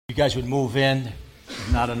You guys would move in.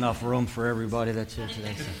 There's not enough room for everybody that's here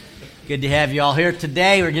today. So good to have you all here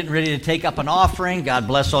today. We're getting ready to take up an offering. God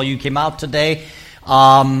bless all you who came out today.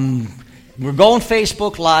 We're going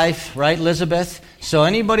Facebook Live, right, Elizabeth? So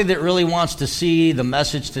anybody that really wants to see the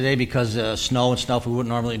message today because of snow and stuff, we wouldn't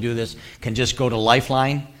normally do this, can just go to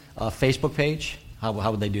Lifeline Facebook page. How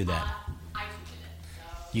would they do that? I tweeted it.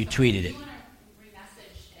 So you tweeted it. If you want to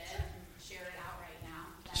re-message it and share it out right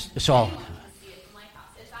now, So anyone can see it from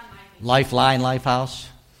Lifehouse. It's on my page. Lifeline, Lifehouse,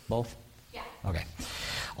 both? Yeah. Okay.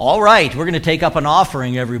 All right, we're going to take up an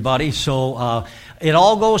offering, everybody. So it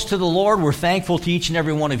all goes to the Lord. We're thankful to each and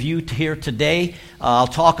every one of you here today. I'll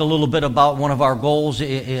talk a little bit about one of our goals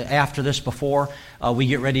after this before we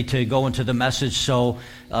get ready to go into the message. So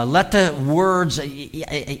let the words,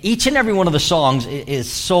 each and every one of the songs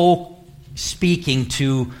is so speaking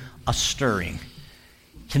to a stirring.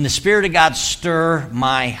 Can the Spirit of God stir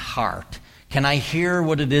my heart? Can I hear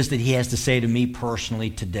what it is that He has to say to me personally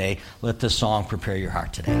today? Let this song prepare your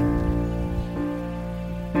heart today.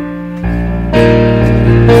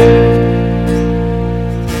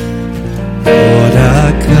 Lord,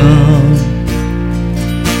 I come,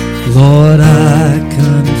 Lord, I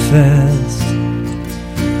confess,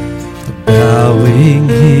 bowing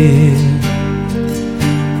here,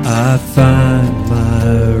 I find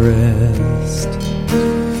my rest.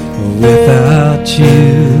 Without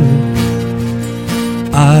you,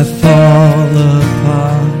 I fall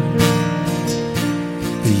apart.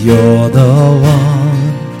 You're the one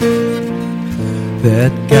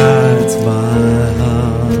that guides my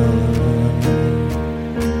heart.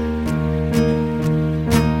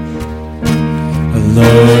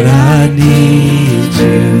 Lord, I need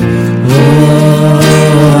you. Oh,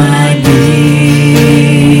 I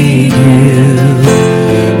need you.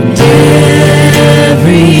 And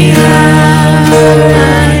every hour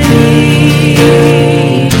I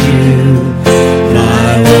need you.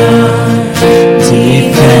 My one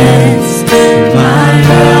defense, my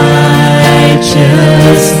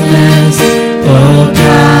righteousness. Oh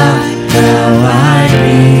God, how I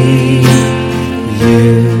need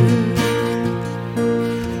you.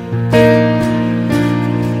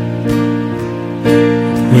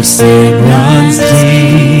 Where sin runs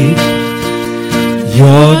deep,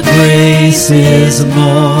 your grace is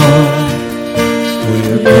more.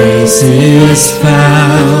 Where grace is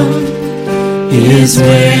found is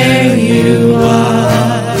where you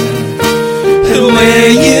are. And where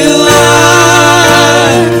you are,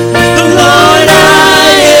 Lord,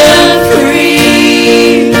 I am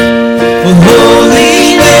free.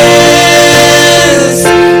 Holiness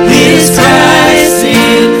is Christ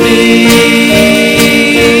in me.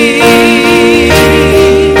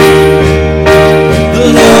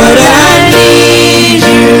 Lord, I need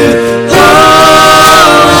you. Oh,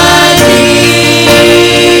 I need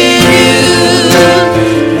you.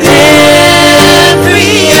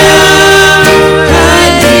 Every hour I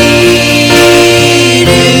need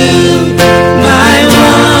you. My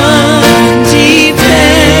one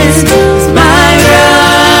defense is my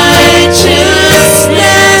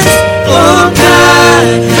righteousness. Oh God,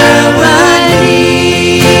 how I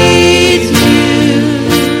need you.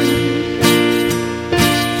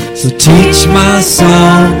 So teach my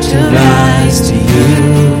song to rise to you.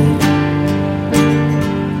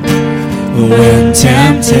 When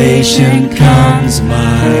temptation comes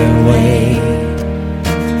my way,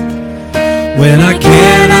 when I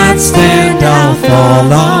cannot stand, I'll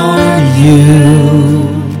fall on you.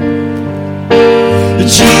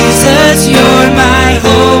 Jesus, you're my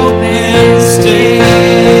hope and stay.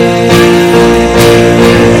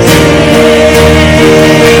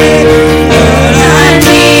 Lord, I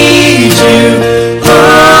need you. Oh,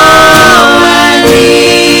 I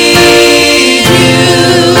need you.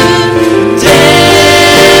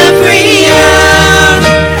 Every hour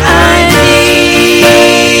I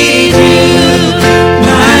need you.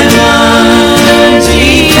 My one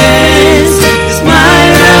defense is my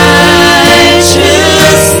righteousness.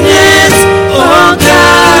 Oh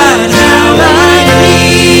God, how I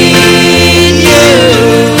need you.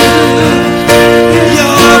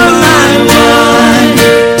 You're my one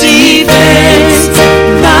defense,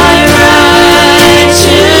 my righteousness.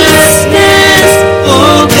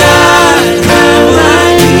 Oh God, how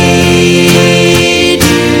I need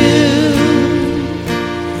you.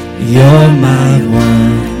 You're my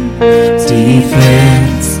one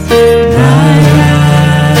defense, my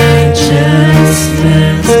righteousness.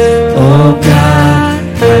 Oh God,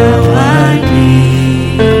 how I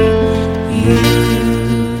need you.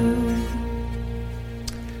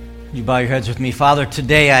 You bow your heads with me. Father,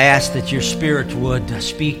 today I ask that your Spirit would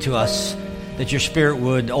speak to us, that your Spirit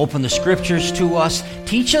would open the Scriptures to us.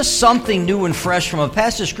 Teach us something new and fresh from a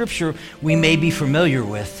passage of Scripture we may be familiar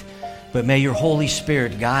with. But may your Holy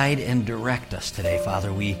Spirit guide and direct us today,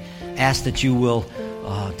 Father. We ask that you will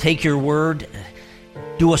take your word,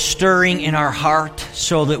 do a stirring in our heart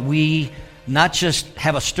so that we not just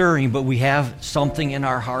have a stirring, but we have something in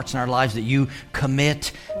our hearts and our lives that you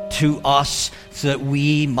commit to us so that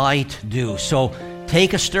we might do. So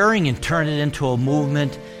take a stirring and turn it into a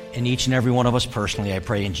movement in each and every one of us personally, I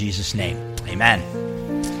pray in Jesus' name. Amen.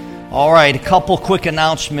 All right, a couple quick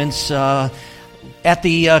announcements. At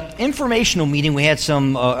the informational meeting, we had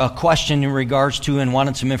some a question in regards to and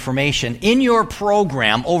wanted some information. In your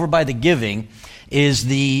program, over by the giving, is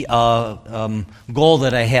the goal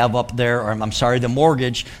that I have up there, or I'm sorry, the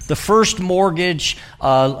mortgage. The first mortgage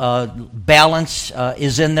balance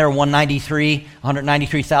is in there,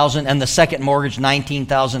 $193,000, and the second mortgage,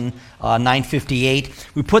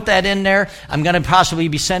 $19,958. We put that in there. I'm going to possibly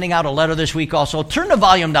be sending out a letter this week also. Turn the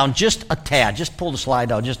volume down just a tad. Just pull the slide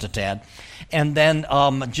down just a tad. And then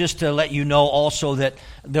just to let you know also that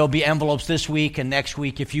there'll be envelopes this week and next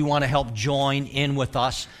week if you want to help join in with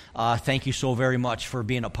us. Thank you so very much for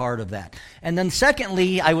being a part of that. And then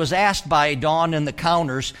secondly, I was asked by Dawn in the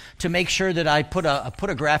counters to make sure that I put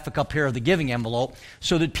a graphic up here of the giving envelope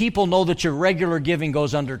so that people know that your regular giving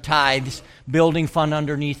goes under tithes, building fund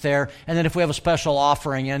underneath there, and then if we have a special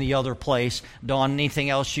offering any other place. Dawn, anything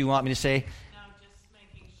else you want me to say?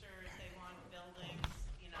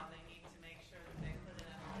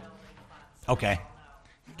 Okay,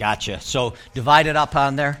 gotcha. So divide it up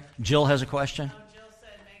on there. Jill has a question? Jill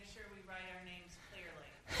said make sure we write our names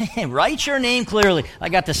clearly. Write your name clearly. I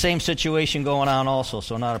got the same situation going on also,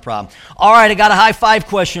 so not a problem. All right, I got a high five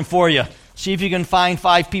question for you. See if you can find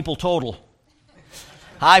 5 people total.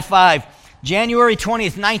 High five. January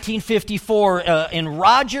 20th, 1954, in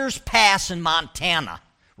Rogers Pass in Montana.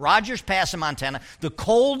 Rogers Pass in Montana, the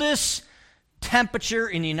coldest temperature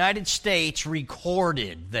in the United States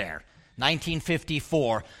recorded there.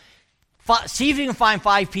 1954. See if you can find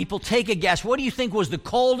 5 people. Take a guess. What do you think was the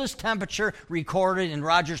coldest temperature recorded in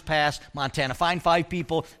Rogers Pass, Montana? Find 5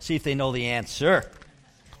 people. See if they know the answer.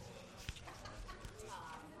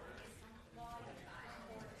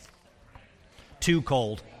 Too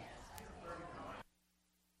cold.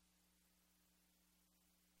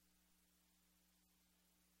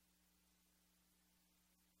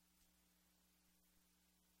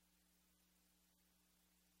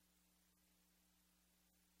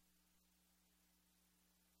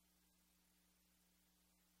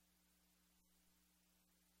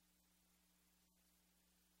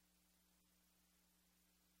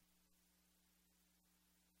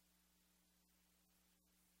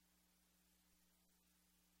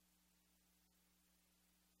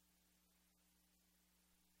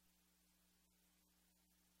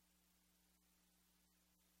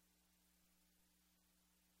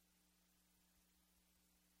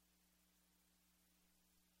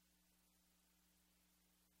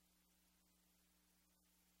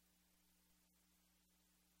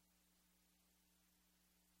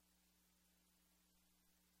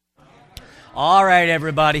 All right,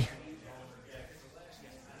 everybody.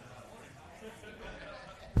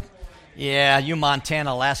 Yeah, you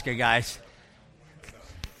Montana, Alaska guys.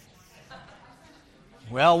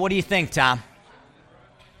 Well, what do you think, Tom?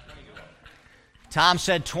 Tom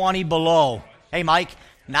said 20 below. Hey, Mike,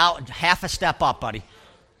 now half a step up, buddy.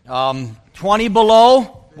 20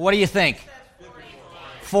 below, what do you think?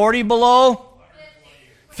 40 below?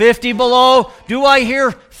 50 below? Do I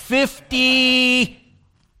hear 50?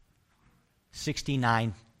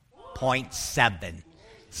 69.7.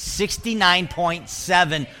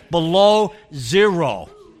 69.7 below zero.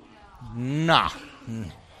 Nah.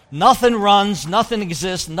 Nothing runs, nothing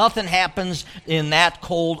exists, nothing happens in that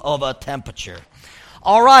cold of a temperature.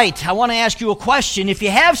 All right, I want to ask you a question. If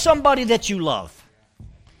you have somebody that you love,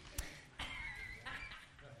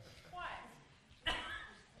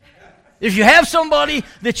 if you have somebody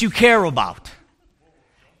that you care about,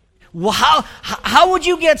 well, how would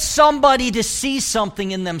you get somebody to see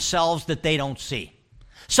something in themselves that they don't see?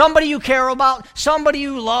 Somebody you care about, somebody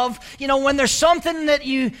you love. You know, when there's something that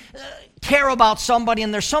you care about somebody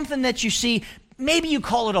and there's something that you see, maybe you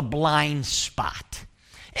call it a blind spot.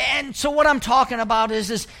 And so what I'm talking about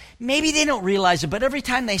is maybe they don't realize it, but every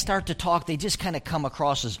time they start to talk, they just kind of come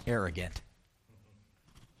across as arrogant.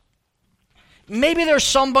 Maybe there's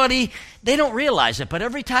somebody, they don't realize it, but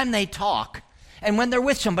every time they talk, and when they're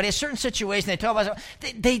with somebody, a certain situation, they talk about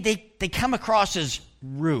something, they come across as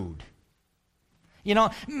rude. You know,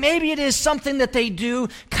 maybe it is something that they do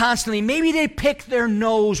constantly. Maybe they pick their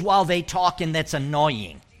nose while they talk, and that's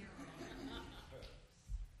annoying.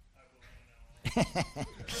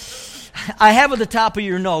 I have at the top of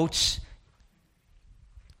your notes,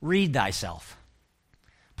 read thyself.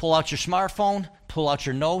 Pull out your smartphone, pull out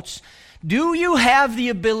your notes. Do you have the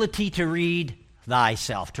ability to read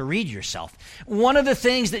thyself, to read yourself? One of the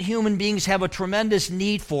things that human beings have a tremendous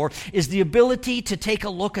need for is the ability to take a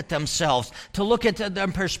look at themselves, to look at their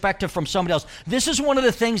perspective from somebody else. This is one of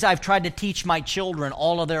the things I've tried to teach my children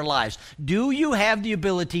all of their lives. Do you have the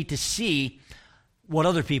ability to see what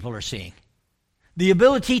other people are seeing? The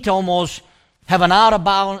ability to almost have an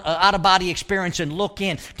out-of-body experience and look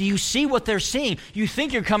in. Do you see what they're seeing? You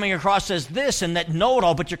think you're coming across as this and that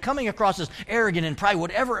know-it-all, but you're coming across as arrogant and pride,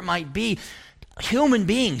 whatever it might be. Human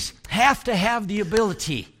beings have to have the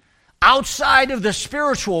ability outside of the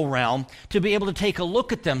spiritual realm to be able to take a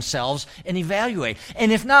look at themselves and evaluate.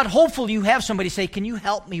 And if not, hopefully you have somebody say, can you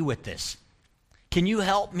help me with this? Can you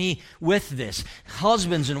help me with this?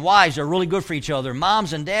 Husbands and wives are really good for each other.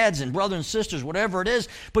 Moms and dads and brothers and sisters, whatever it is.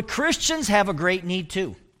 But Christians have a great need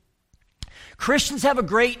too. Christians have a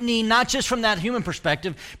great need, not just from that human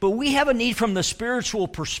perspective, but we have a need from the spiritual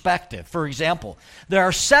perspective. For example, there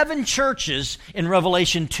are 7 churches in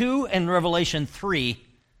Revelation 2 and Revelation 3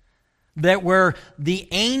 that where the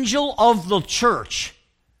angel of the church,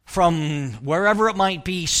 from wherever it might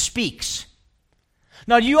be, speaks.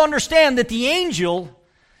 Now, do you understand that the angel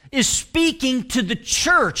is speaking to the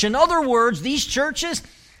church? In other words, these churches,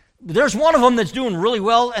 there's one of them that's doing really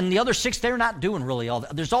well, and the other 6, they're not doing really well.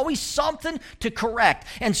 There's always something to correct.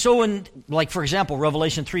 And so in, like, for example,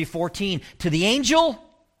 Revelation 3:14, to the angel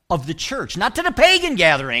of the church, not to the pagan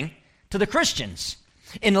gathering, to the Christians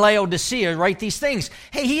in Laodicea, write these things.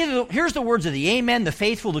 Hey, here's the words of the Amen, the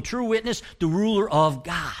faithful, the true witness, the ruler of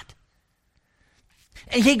God.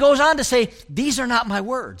 And he goes on to say, these are not my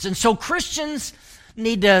words. And so Christians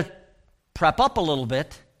need to prep up a little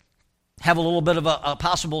bit, have a little bit of a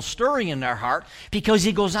possible stirring in their heart, because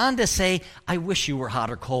he goes on to say, I wish you were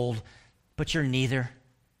hot or cold, but you're neither.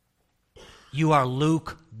 You are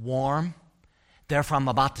lukewarm. Therefore, I'm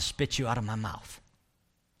about to spit you out of my mouth.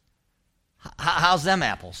 How's them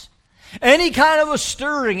apples? Any kind of a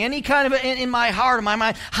stirring, any kind of in my heart, in my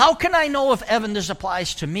mind. How can I know if, Evan, this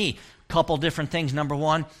applies to me? Couple different things. Number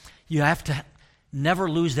one, you have to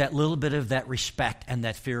never lose that little bit of that respect and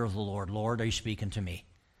that fear of the Lord. Lord, are you speaking to me?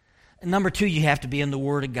 And number 2, you have to be in the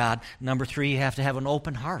Word of God. Number 3, you have to have an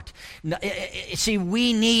open heart. See,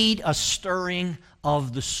 we need a stirring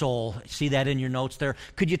of the soul. See that in your notes there?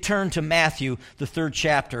 Could you turn to Matthew, the 3rd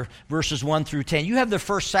chapter, verses 1 through 10? You have the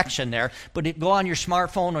first section there, but go on your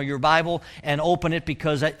smartphone or your Bible and open it,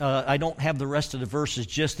 because I don't have the rest of the verses,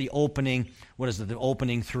 just the opening, the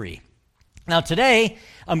opening 3. Now today,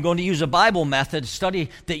 I'm going to use a Bible method study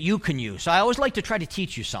that you can use. So I always like to try to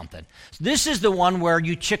teach you something. This is the one where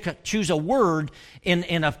you choose a word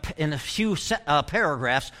in a few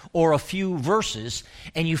paragraphs or a few verses,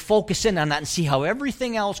 and you focus in on that and see how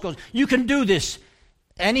everything else goes. You can do this.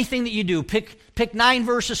 Anything that you do, pick 9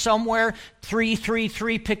 verses somewhere, 3,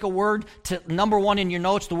 pick a word. Number 1 in your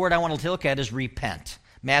notes, the word I want to look at is repent.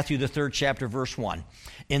 Matthew, the 3rd chapter, verse 1.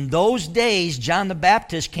 In those days, John the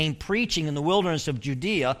Baptist came preaching in the wilderness of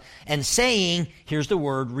Judea and saying, here's the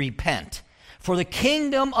word, repent, for the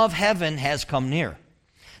kingdom of heaven has come near.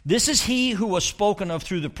 This is he who was spoken of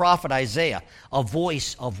through the prophet Isaiah, a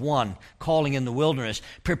voice of one calling in the wilderness,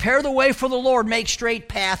 prepare the way for the Lord, make straight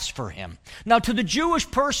paths for him. Now to the Jewish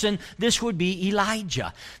person, this would be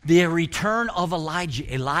Elijah, the return of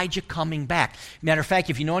Elijah coming back. Matter of fact,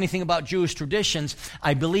 if you know anything about Jewish traditions,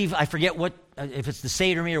 I forget what, if it's the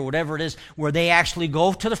Seder meal or whatever it is, where they actually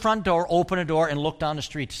go to the front door, open a door, and look down the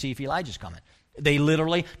street to see if Elijah's coming. They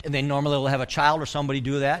normally will have a child or somebody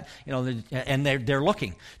do that, and they're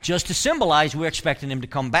looking. Just to symbolize, we're expecting him to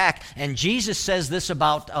come back. And Jesus says this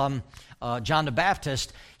about John the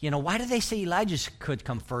Baptist. Why do they say Elijah could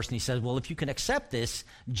come first? And he says, well, if you can accept this,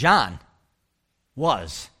 John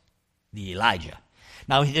was the Elijah.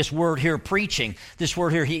 Now, this word here, preaching,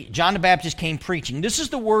 John the Baptist came preaching. This is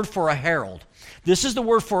the word for a herald. This is the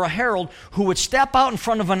word for a herald who would step out in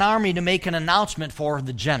front of an army to make an announcement for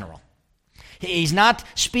the general. He's not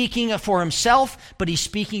speaking for himself, but he's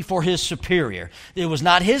speaking for his superior. It was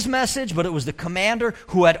not his message, but it was the commander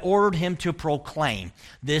who had ordered him to proclaim.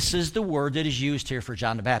 This is the word that is used here for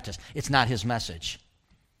John the Baptist. It's not his message.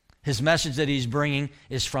 His message that he's bringing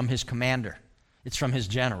is from his commander. It's from his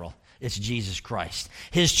general. It's Jesus Christ.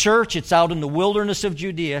 His church, it's out in the wilderness of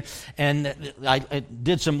Judea, and I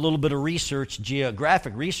did some little bit of research,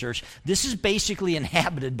 geographic research. This is basically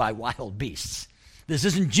inhabited by wild beasts. This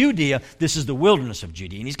isn't Judea, this is the wilderness of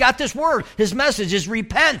Judea. And he's got this word, his message is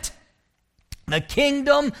repent. The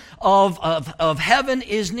kingdom of heaven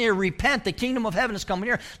is near. Repent. The kingdom of heaven is coming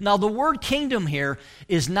near. Now, the word kingdom here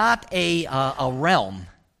is not a realm,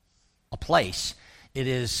 a place. It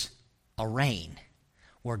is a reign,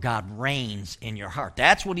 where God reigns in your heart.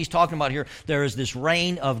 That's what he's talking about here. There is this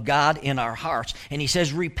reign of God in our hearts. And he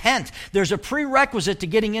says, repent. There's a prerequisite to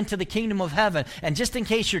getting into the kingdom of heaven. And just in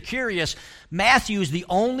case you're curious, Matthew is the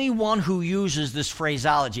only one who uses this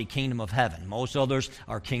phraseology, kingdom of heaven. Most others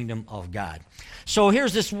are kingdom of God. So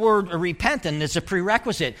here's this word, repentant. It's a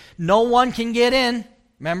prerequisite. No one can get in.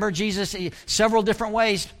 Remember, Jesus, several different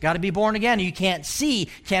ways. Got to be born again. You can't see,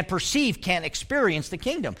 can't perceive, can't experience the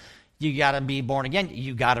kingdom. You got to be born again.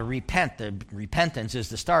 You got to repent. The repentance is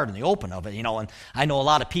the start and the open of it, And I know a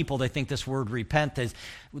lot of people, they think this word repent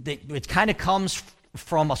it kind of comes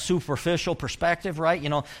from a superficial perspective, right?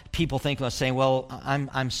 People think of saying, well,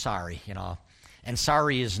 I'm sorry, And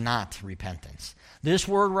sorry is not repentance. This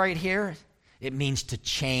word right here, it means to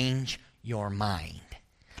change your mind.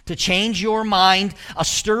 To change your mind, a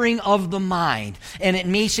stirring of the mind. And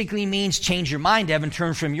it basically means change your mind, Evan,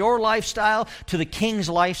 turn from your lifestyle to the king's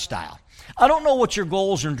lifestyle. I don't know what your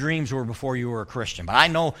goals and dreams were before you were a Christian, but I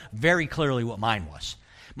know very clearly what mine was.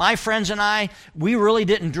 My friends and I, we really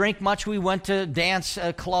didn't drink much. We went to dance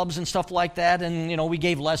clubs and stuff like that, and, we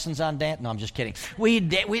gave lessons on dance. No, I'm just kidding. We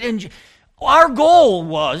didn't... My goal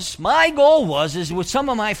was, with some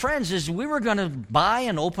of my friends, is we were going to buy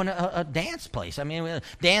and open a dance place. I mean,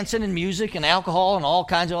 dancing and music and alcohol and all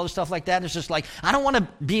kinds of other stuff like that. It's just like, I don't want to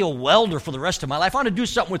be a welder for the rest of my life. I want to do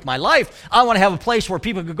something with my life. I want to have a place where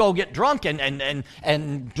people could go get drunk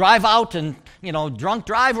and drive out and, drunk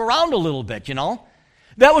drive around a little bit,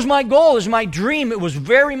 That was my goal, it was my dream. It was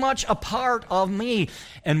very much a part of me.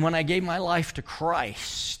 And when I gave my life to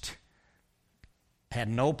Christ, had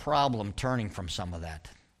no problem turning from some of that.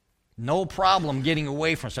 No problem getting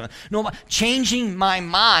away from some of that. No, changing my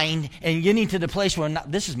mind and getting to the place where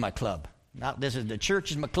this is my club. The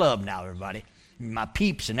church is my club now, everybody. My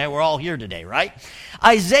peeps, and we're all here today, right?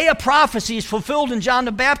 Isaiah prophecy is fulfilled in John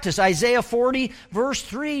the Baptist. Isaiah 40, verse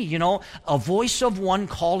 3, a voice of one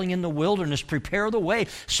calling in the wilderness, prepare the way.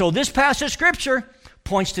 So this passage of Scripture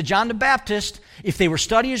points to John the Baptist. If they were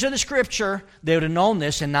studiers of the Scripture, they would have known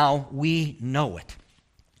this, and now we know it.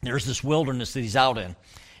 There's this wilderness that he's out in.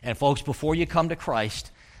 And folks, before you come to Christ,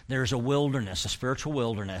 there's a wilderness, a spiritual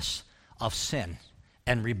wilderness of sin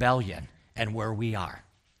and rebellion and where we are.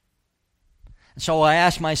 So I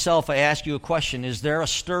ask you a question. Is there a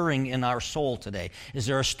stirring in our soul today? Is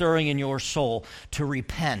there a stirring in your soul to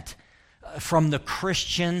repent from the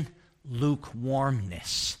Christian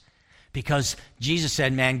lukewarmness? Because Jesus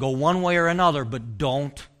said, man, go one way or another, but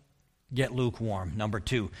don't get lukewarm. Number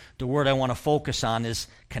 2, the word I want to focus on is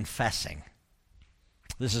confessing.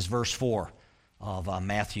 This is verse 4 of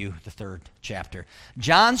Matthew, the 3rd chapter.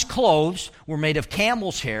 John's clothes were made of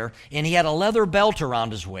camel's hair, and he had a leather belt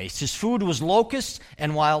around his waist. His food was locusts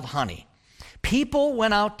and wild honey. People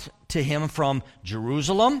went out to him from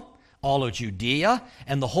Jerusalem, all of Judea,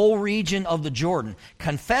 and the whole region of the Jordan.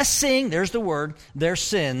 Confessing, there's the word, their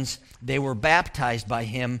sins, they were baptized by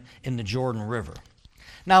him in the Jordan River.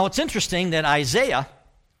 Now, it's interesting that Isaiah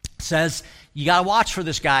says, you got to watch for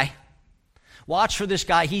this guy. Watch for this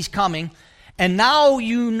guy. He's coming. And now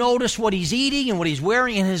you notice what he's eating and what he's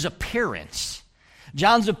wearing and his appearance.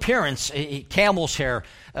 John's appearance, camel's hair,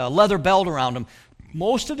 leather belt around him.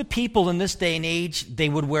 Most of the people in this day and age, they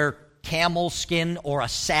would wear camel skin or a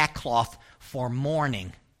sackcloth for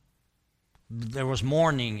mourning. There was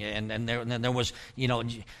mourning, and there was,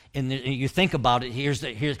 and you think about it. Here's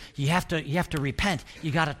you have to repent.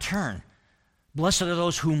 You got to turn. Blessed are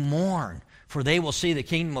those who mourn, for they will see the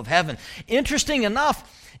kingdom of heaven. Interesting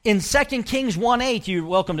enough, in 2 Kings 1:8, you're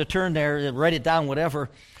welcome to turn there, write it down, whatever.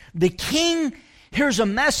 The king hears a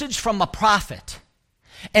message from a prophet,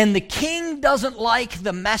 and the king doesn't like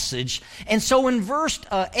the message, and so in verse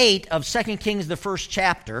 8 of 2 Kings, the first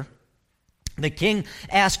chapter, the king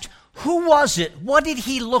asked, who was it? What did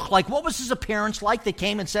he look like? What was his appearance like? They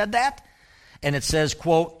came and said that. And it says,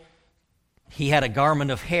 quote, he had a garment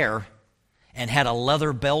of hair and had a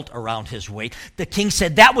leather belt around his waist. The king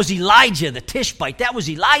said, that was Elijah, the Tishbite. That was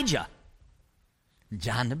Elijah.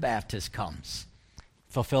 John the Baptist comes,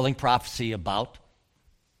 fulfilling prophecy about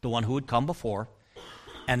the one who would come before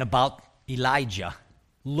and about Elijah,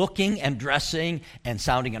 looking and dressing and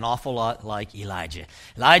sounding an awful lot like Elijah.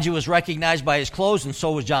 Elijah was recognized by his clothes, and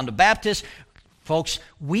so was John the Baptist. Folks,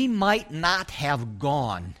 we might not have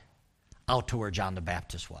gone out to where John the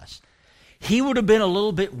Baptist was. He would have been a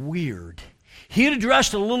little bit weird. He'd have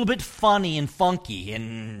dressed a little bit funny and funky.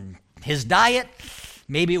 And his diet,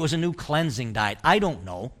 maybe it was a new cleansing diet. I don't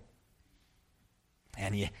know.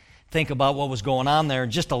 And you think about what was going on there.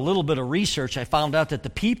 Just a little bit of research, I found out that the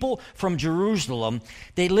people from Jerusalem,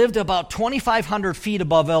 they lived about 2,500 feet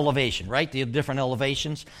above elevation, right? The different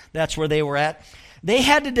elevations, that's where they were at. They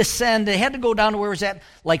had to descend, they had to go down to where it was at,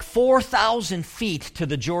 like 4,000 feet to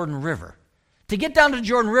the Jordan River. To get down to the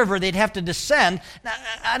Jordan River, they'd have to descend. Now,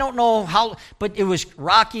 I don't know how, but it was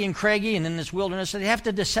rocky and craggy and in this wilderness, so they'd have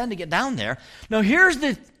to descend to get down there. Now, here's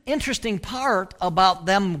the interesting part about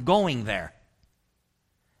them going there.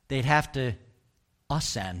 They'd have to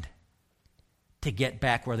ascend to get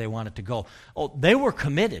back where they wanted to go. Oh, they were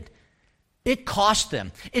committed. It cost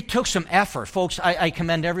them. It took some effort. Folks, I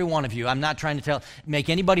commend every one of you. I'm not trying to make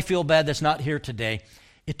anybody feel bad that's not here today.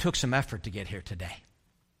 It took some effort to get here today.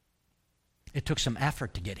 It took some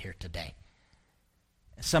effort to get here today.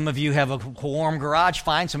 Some of you have a warm garage,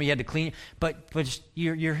 fine. Some of you had to clean, but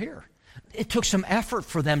you're here. It took some effort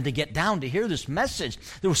for them to get down to hear this message.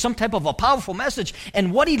 There was some type of a powerful message,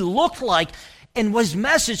 and what he looked like and his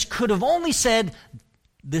message could have only said,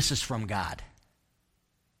 this is from God.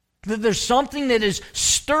 There's something that is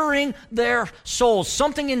stirring their souls.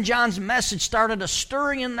 Something in John's message started a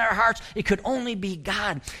stirring in their hearts. It could only be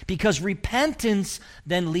God, because repentance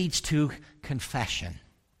then leads to confession.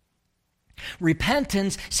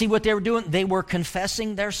 Repentance, see what they were doing? They were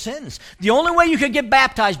confessing their sins. The only way you could get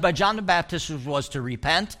baptized by John the Baptist was to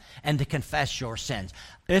repent and to confess your sins.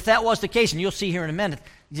 If that was the case, and you'll see here in a minute,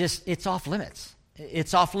 it's off limits.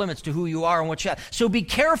 It's off limits to who you are and what you have. So be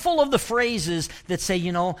careful of the phrases that say,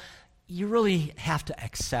 you really have to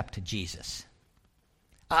accept Jesus.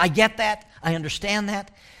 I get that. I understand that.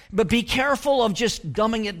 But be careful of just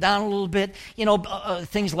dumbing it down a little bit.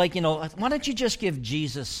 Things like, why don't you just give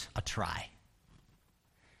Jesus a try?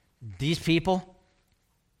 These people,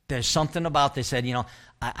 there's something about, they said,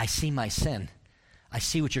 I see my sin. I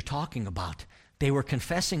see what you're talking about. They were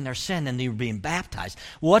confessing their sin and they were being baptized.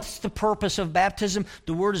 What's the purpose of baptism?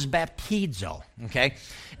 The word is baptizo, okay?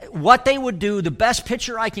 What they would do, the best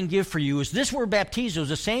picture I can give for you is this word baptizo is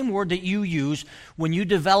the same word that you use when you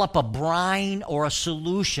develop a brine or a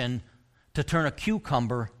solution to turn a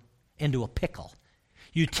cucumber into a pickle.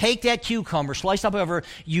 You take that cucumber, slice up over,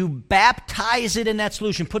 you baptize it in that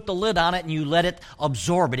solution, put the lid on it, and you let it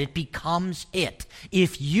absorb it. It becomes it.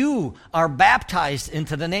 If you are baptized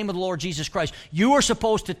into the name of the Lord Jesus Christ, you are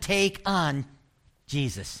supposed to take on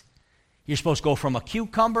Jesus. You're supposed to go from a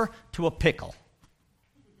cucumber to a pickle.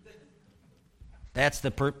 That's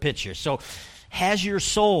the picture. So, has your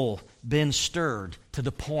soul been stirred to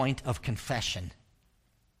the point of confession?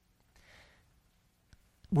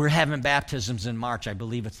 We're having baptisms in March. I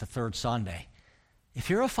believe it's the third Sunday. If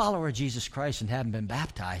you're a follower of Jesus Christ and haven't been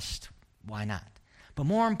baptized, why not? But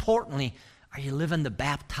more importantly, are you living the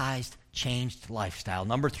baptized, changed lifestyle?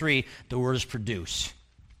 Number 3, the word is produce.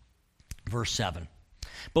 Verse 7.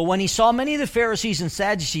 But when he saw many of the Pharisees and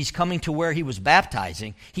Sadducees coming to where he was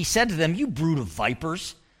baptizing, he said to them, "You brood of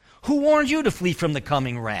vipers, who warned you to flee from the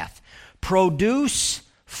coming wrath? Produce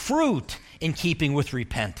fruit in keeping with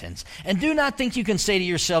repentance. And do not think you can say to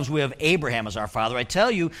yourselves, we have Abraham as our father. I tell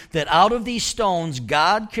you that out of these stones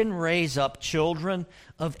God can raise up children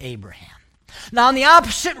of Abraham." Now, in the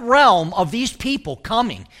opposite realm of these people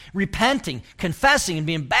coming, repenting, confessing, and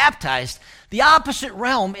being baptized, the opposite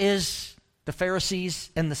realm is the Pharisees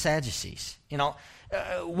and the Sadducees.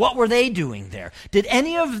 What were they doing there? Did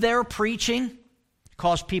any of their preaching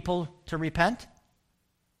cause people to repent?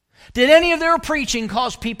 Did any of their preaching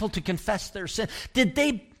cause people to confess their sin? Did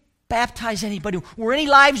they baptize anybody? Were any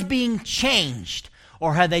lives being changed?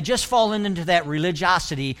 Or had they just fallen into that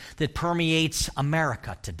religiosity that permeates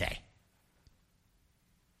America today?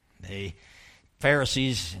 The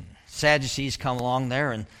Pharisees and Sadducees come along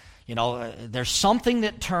there, and there's something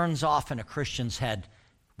that turns off in a Christian's head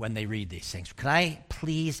when they read these things. Can I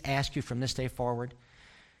please ask you from this day forward?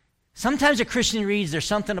 Sometimes a Christian reads, there's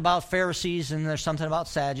something about Pharisees and there's something about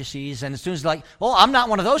Sadducees, and as soon as like, well, I'm not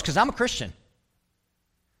one of those because I'm a Christian.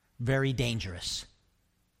 Very dangerous.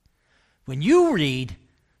 When you read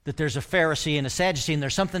that there's a Pharisee and a Sadducee and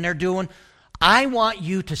there's something they're doing, I want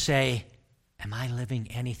you to say, am I living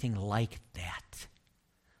anything like that?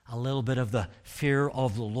 A little bit of the fear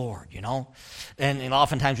of the Lord, And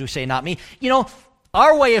oftentimes we say, not me.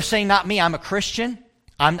 Our way of saying, not me, I'm a Christian,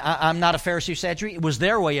 I'm not a Pharisee or Sadducee, it was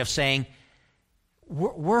their way of saying,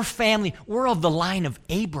 we're family, we're of the line of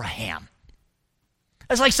Abraham.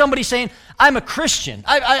 It's like somebody saying, I'm a Christian,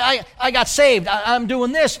 I got saved, I'm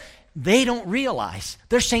doing this. They don't realize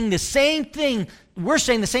they're saying the same thing. We're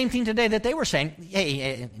saying the same thing today that they were saying.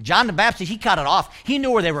 Hey, John the Baptist, he cut it off. He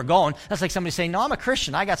knew where they were going. That's like somebody saying, no, I'm a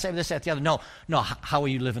Christian, I got saved, this, that, the other. No, how are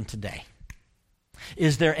you living today?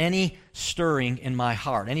 Is there any stirring in my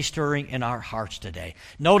heart? Any stirring in our hearts today?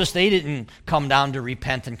 Notice they didn't come down to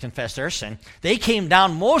repent and confess their sin. They came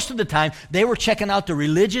down most of the time. They were checking out the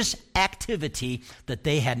religious activity that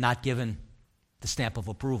they had not given the stamp of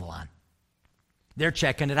approval on. They're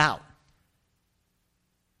checking it out.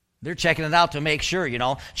 They're checking it out to make sure,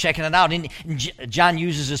 checking it out. And John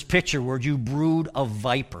uses this picture word, you brood of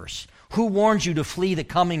vipers. Who warned you to flee the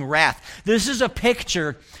coming wrath? This is a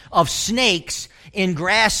picture of snakes in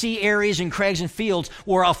grassy areas and crags and fields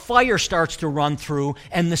where a fire starts to run through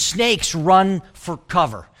and the snakes run for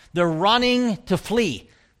cover. They're running to flee.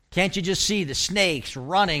 Can't you just see the snakes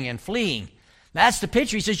running and fleeing? That's the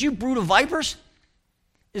picture. He says, you brood of vipers?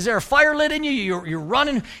 Is there a fire lit in you? You're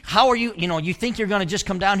running. How are you? You think you're going to just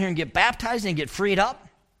come down here and get baptized and get freed up?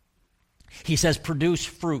 He says, produce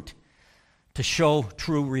fruit to show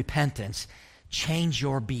true repentance. Change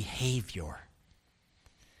your behavior.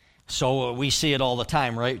 So we see it all the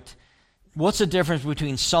time, right? What's the difference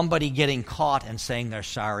between somebody getting caught and saying they're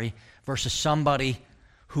sorry versus somebody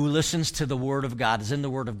who listens to the Word of God, is in the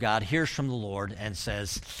Word of God, hears from the Lord, and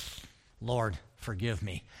says, Lord, forgive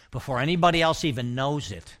me. Before anybody else even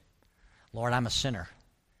knows it, Lord, I'm a sinner.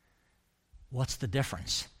 What's the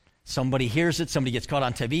difference? Somebody hears it, somebody gets caught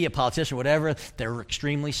on TV, a politician, whatever, they're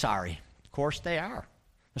extremely sorry. Of course they are.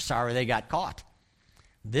 They're sorry they got caught.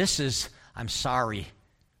 This is, I'm sorry,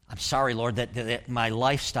 Lord, that my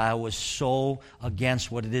lifestyle was so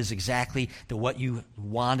against what it is exactly, what you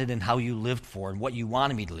wanted and how you lived for and what you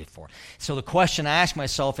wanted me to live for. So the question I ask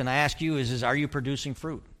myself and I ask you is are you producing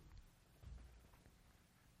fruit?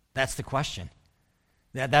 That's the question.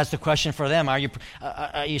 That's the question for them. Are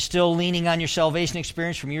you still leaning on your salvation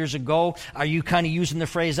experience from years ago? Are you kind of using the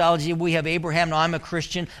phraseology, we have Abraham, now I'm a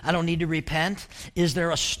Christian, I don't need to repent? Is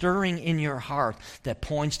there a stirring in your heart that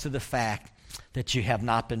points to the fact that you have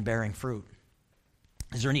not been bearing fruit?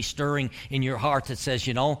 Is there any stirring in your heart that says,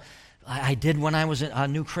 I did when I was a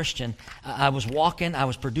new Christian. I was walking, I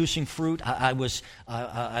was producing fruit, I was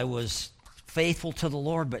faithful to the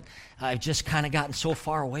Lord, but I've just kind of gotten so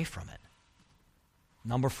far away from it.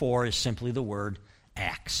 Number 4 is simply the word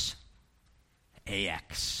axe.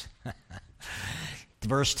 A-X.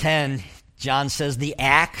 Verse 10, John says, the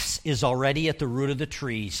axe is already at the root of the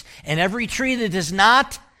trees, and every tree that does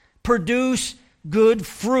not produce good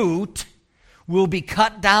fruit will be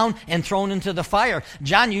cut down and thrown into the fire.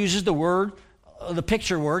 John uses the word, the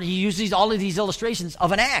picture word, he uses all of these illustrations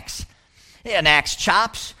of an axe. An axe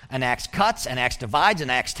chops, an axe cuts, an axe divides, an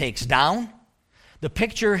axe takes down. The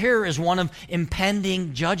picture here is one of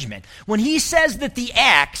impending judgment. When he says that the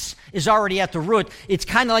axe is already at the root, it's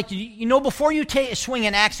kind of like, before you swing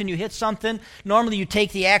an axe and you hit something, normally you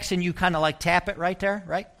take the axe and you kind of like tap it right there,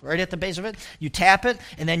 right? Right at the base of it. You tap it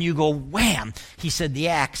and then you go wham. He said the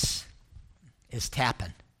axe is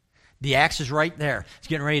tapping. The axe is right there. It's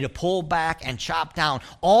getting ready to pull back and chop down.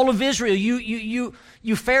 All of Israel,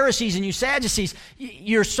 you Pharisees and you Sadducees,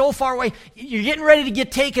 you're so far away. You're getting ready to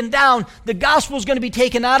get taken down. The gospel is going to be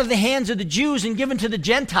taken out of the hands of the Jews and given to the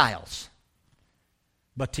Gentiles.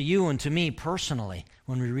 But to you and to me personally,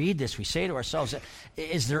 when we read this, we say to ourselves,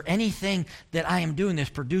 is there anything that I am doing that's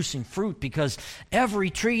producing fruit? Because every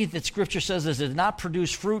tree that Scripture says does not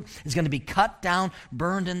produce fruit is going to be cut down,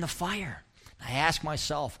 burned in the fire. I ask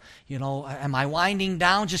myself, am I winding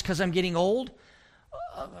down just because I'm getting old?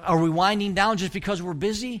 Are we winding down just because we're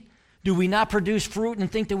busy? Do we not produce fruit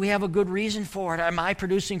and think that we have a good reason for it? Am I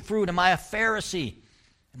producing fruit? Am I a Pharisee?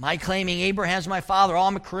 Am I claiming Abraham's my father? Oh,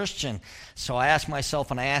 I'm a Christian. So I ask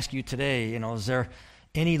myself and I ask you today, is there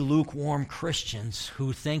any lukewarm Christians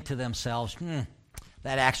who think to themselves,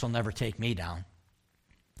 that axe will never take me down?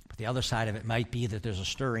 But the other side of it might be that there's a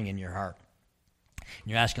stirring in your heart.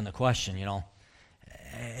 And you're asking the question,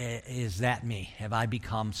 is that me? Have I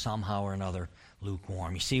become somehow or another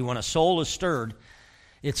lukewarm? You see, when a soul is stirred,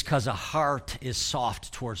 it's because a heart is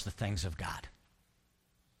soft towards the things of God.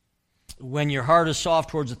 When your heart is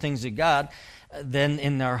soft towards the things of God, then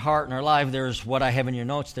in our heart and our life, there's what I have in your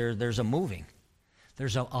notes, there's a moving.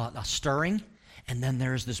 There's a stirring, and then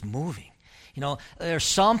there's this moving. There's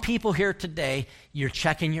some people here today, you're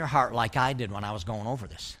checking your heart like I did when I was going over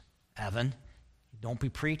this. Evan, don't be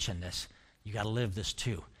preaching this. You got to live this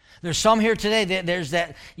too. There's some here today that there's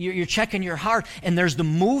that you're checking your heart, and there's the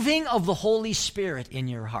moving of the Holy Spirit in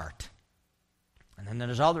your heart. And then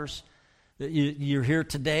there's others that you're here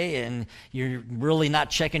today, and you're really not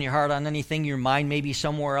checking your heart on anything. Your mind may be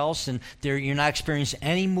somewhere else, and you're not experiencing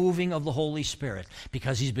any moving of the Holy Spirit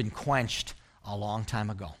because He's been quenched a long time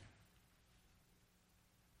ago.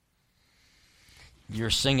 you're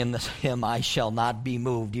singing this hymn, I shall not be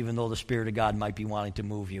moved, even though the Spirit of God might be wanting to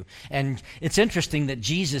move you. And it's interesting that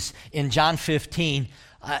Jesus in John 15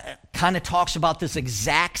 kind of talks about this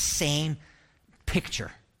exact same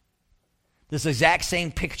picture. This exact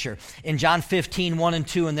same picture. In John 15, 1 and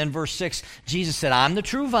 2, and then verse 6, Jesus said, I'm the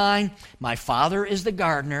true vine, my Father is the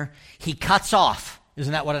gardener. He cuts off.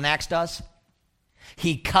 Isn't that what an axe does?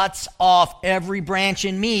 He cuts off every branch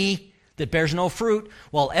in me that bears no fruit,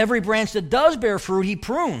 while every branch that does bear fruit, he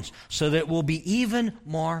prunes, so that it will be even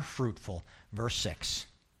more fruitful. Verse 6,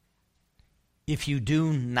 if you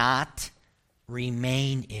do not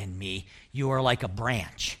remain in me, you are like a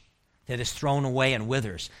branch that is thrown away and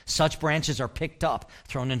withers. Such branches are picked up,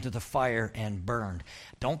 thrown into the fire, and burned.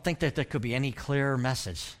 Don't think that there could be any clearer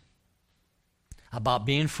message about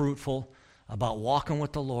being fruitful, about walking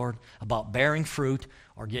with the Lord, about bearing fruit,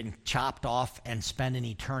 or getting chopped off and spending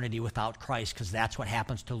eternity without Christ, because that's what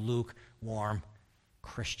happens to lukewarm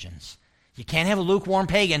Christians. You can't have a lukewarm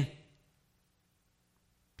pagan.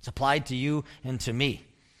 It's applied to you and to me.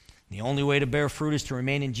 The only way to bear fruit is to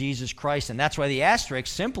remain in Jesus Christ, and that's why the asterisk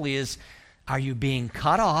simply is, are you being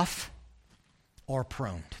cut off or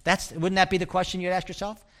pruned? Wouldn't that be the question you'd ask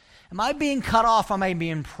yourself? Am I being cut off or am I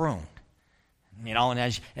being pruned? You know, and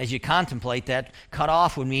as you contemplate that, cut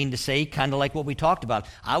off would mean to say, kind of like what we talked about,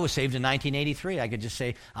 I was saved in 1983. I could just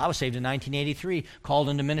say, I was saved in 1983, called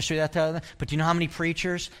into ministry, that. But do you know how many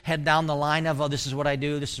preachers head down the line of, oh, this is what I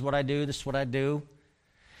do, this is what I do, this is what I do?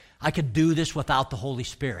 I could do this without the Holy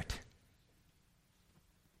Spirit.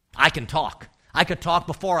 I can talk. I could talk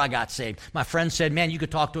before I got saved. My friend said, man, you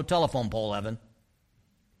could talk to a telephone pole, Evan.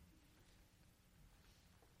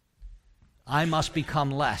 I must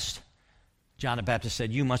become less. John the Baptist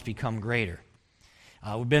said, you must become greater.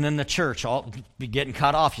 We've been in the church, all be getting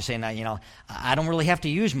cut off. You say, now, you know, I don't really have to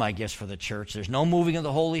use my gifts for the church. There's no moving of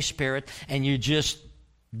the Holy Spirit, and you're just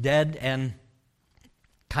dead and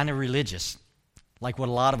kind of religious. Like what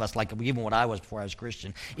a lot of us, like even what I was before I was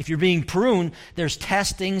Christian. If you're being pruned, there's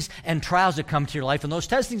testings and trials that come to your life. And those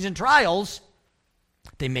testings and trials,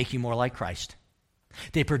 they make you more like Christ.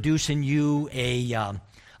 They produce in you a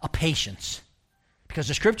patience. Because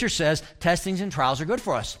the Scripture says testings and trials are good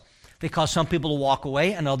for us. They cause some people to walk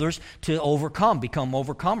away and others to overcome, become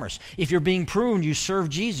overcomers. If you're being pruned, you serve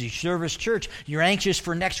Jesus, you serve His church. You're anxious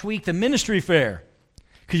for next week, the ministry fair.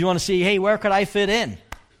 Because you want to see, hey, where could I fit in?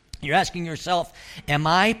 You're asking yourself, am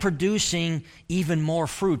I producing even more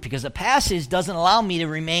fruit? Because the passage doesn't allow me to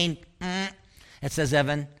remain, It says,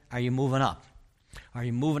 Evan, are you moving up? Are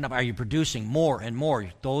you moving up? Are you producing more and more?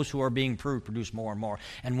 Those who are being pruned produce more and more.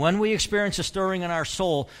 And when we experience a stirring in our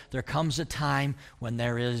soul, there comes a time when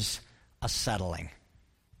there is a settling.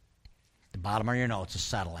 The bottom of your notes is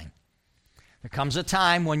settling. There comes a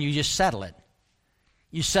time when you just settle it.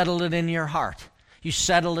 You settle it in your heart. You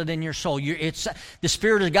settle it in your soul. The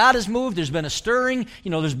Spirit of God has moved. There's been a stirring.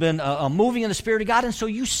 You know, there's been a moving in the Spirit of God, and so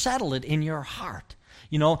you settle it in your heart.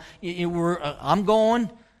 You know, I'm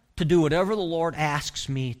going to do whatever the Lord asks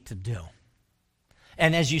me to do.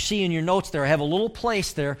 And as you see in your notes there, I have a little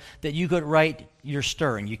place there that you could write your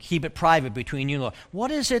stirring. You keep it private between you and the Lord.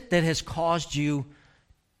 What is it that has caused you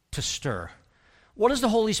to stir? What has the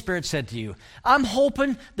Holy Spirit said to you? I'm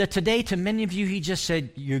hoping that today to many of you, He just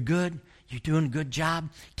said, you're good. You're doing a good job.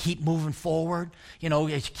 Keep moving forward. You know,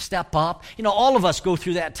 step up. You know, all of us go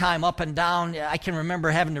through that time up and down. I can remember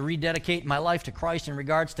having to rededicate my life to Christ in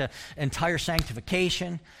regards to entire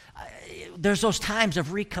sanctification. There's those times of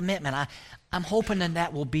recommitment. I'm hoping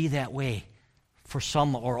that will be that way for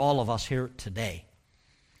some or all of us here today.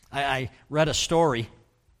 I read a story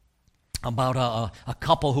about a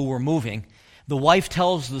couple who were moving. The wife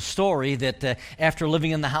tells the story that after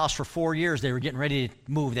living in the house for 4 years, they were getting ready to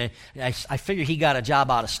move. I figure he got a job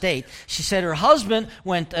out of state. She said her husband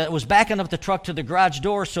was backing up the truck to the garage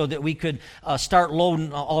door so that we could start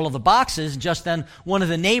loading all of the boxes. Just then, one of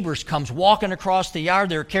the neighbors comes walking across the yard.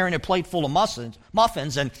 They're carrying a plate full of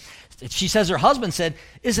muffins, and she says her husband said,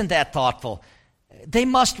 "Isn't that thoughtful? They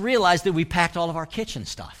must realize that we packed all of our kitchen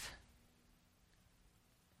stuff."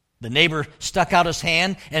 The neighbor stuck out his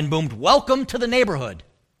hand and boomed, "Welcome to the neighborhood."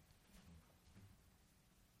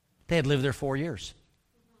 They had lived there 4 years.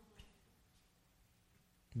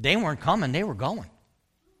 They weren't coming, they were going.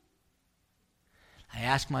 I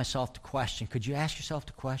asked myself the question, could you ask yourself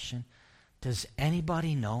the question, does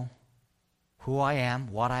anybody know who I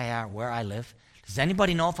am, what I am, where I live? Does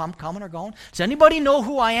anybody know if I'm coming or going? Does anybody know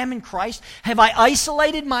who I am in Christ? Have I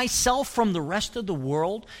isolated myself from the rest of the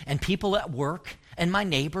world and people at work and my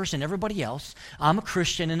neighbors and everybody else? I'm a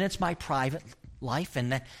Christian and it's my private life,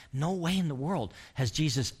 and that no way in the world has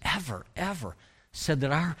Jesus ever said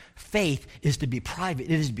that our faith is to be private.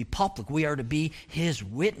 It is to be public. We are to be his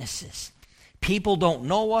witnesses. People don't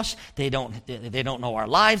know us. They don't know our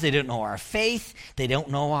lives. They don't know our faith. They don't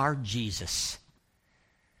know our Jesus.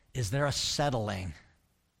 Is there a settling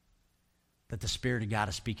that the Spirit of God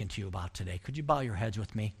is speaking to you about today? Could you bow your heads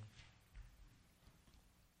with me?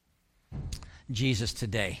 Jesus,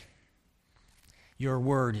 today, your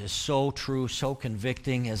word is so true, so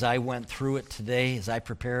convicting. As I went through it today, as I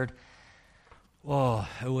prepared,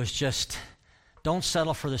 it was just, don't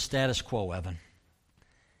settle for the status quo, Evan.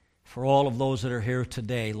 For all of those that are here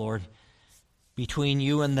today, Lord, between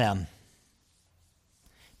you and them,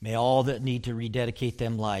 may all that need to rededicate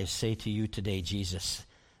them lives say to you today, Jesus,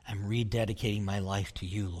 I'm rededicating my life to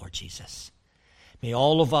you, Lord Jesus. May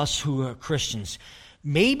all of us who are Christians,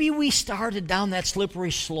 maybe we started down that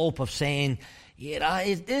slippery slope of saying,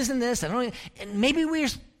 isn't this? And maybe we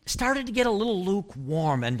started to get a little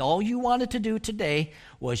lukewarm, and all you wanted to do today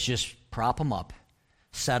was just prop them up,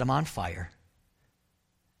 set them on fire,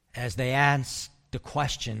 as they ask the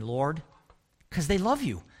question, Lord, because they love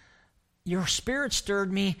you. Your Spirit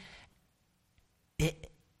stirred me.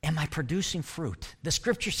 Am I producing fruit? The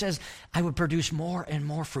Scripture says I would produce more and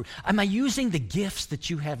more fruit. Am I using the gifts that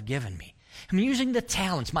you have given me? Am I using the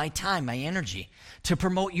talents, my time, my energy to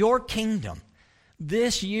promote your kingdom?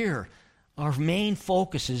 This year, our main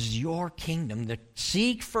focus is your kingdom. To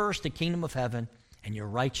seek first the kingdom of heaven and your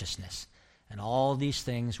righteousness, and all these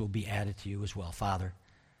things will be added to you as well. Father,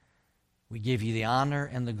 we give you the honor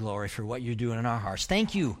and the glory for what you're doing in our hearts.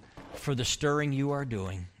 Thank you for the stirring you are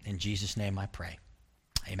doing. In Jesus' name I pray.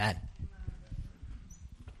 Amen.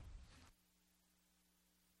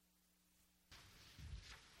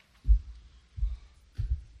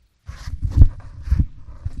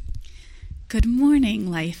 Good morning,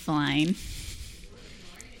 Lifeline.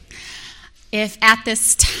 If at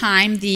this time the